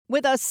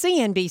With a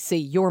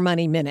CNBC Your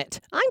Money Minute,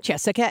 I'm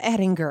Jessica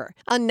Ettinger.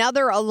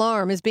 Another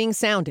alarm is being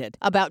sounded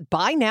about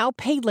buy now,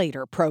 pay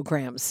later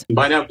programs.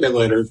 Buy now, pay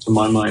later, to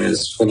my mind,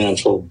 is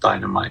financial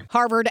dynamite.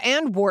 Harvard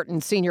and Wharton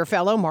senior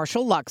fellow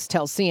Marshall Lux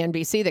tells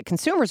CNBC that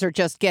consumers are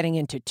just getting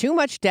into too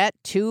much debt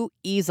too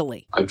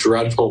easily. A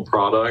dreadful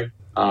product.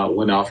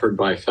 When offered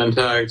by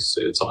fintechs,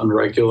 it's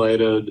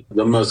unregulated.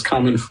 The most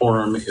common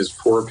form is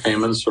 4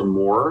 payments or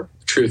more.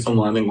 Truth in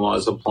lending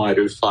laws apply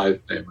to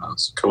 5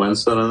 payments.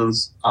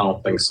 Coincidence? I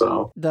don't think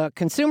so. The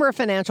Consumer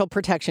Financial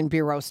Protection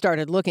Bureau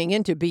started looking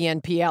into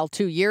BNPL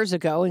 2 years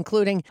ago,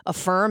 including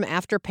Affirm,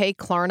 Afterpay,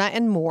 Klarna,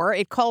 and more.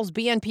 It calls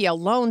BNPL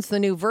loans the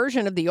new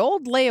version of the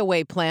old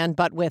layaway plan,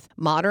 but with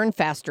modern,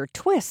 faster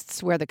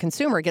twists where the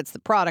consumer gets the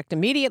product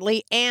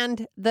immediately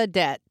and the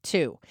debt,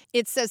 too.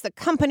 It says that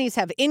companies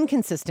have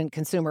inconsistent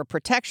consumer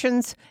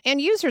protections and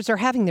users are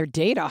having their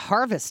data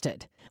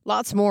harvested.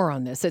 Lots more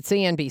on this at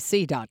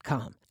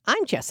CNBC.com.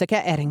 I'm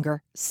Jessica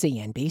Ettinger,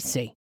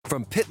 CNBC.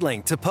 From pit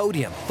lane to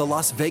podium, the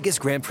Las Vegas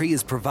Grand Prix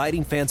is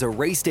providing fans a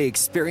race day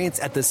experience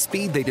at the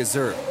speed they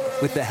deserve.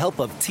 With the help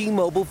of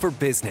T-Mobile for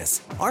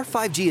Business, our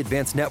 5G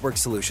advanced network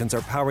solutions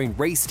are powering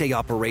race day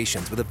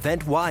operations with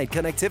event-wide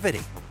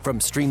connectivity. From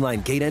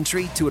streamlined gate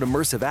entry to an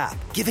immersive app,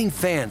 giving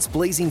fans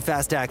blazing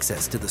fast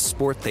access to the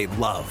sport they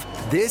love.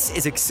 This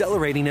is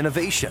accelerating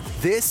innovation.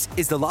 This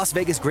is the Las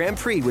Vegas Grand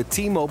Prix with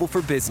T-Mobile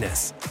for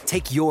Business.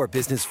 Take your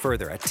business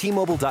further at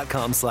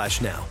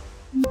T-Mobile.com/now.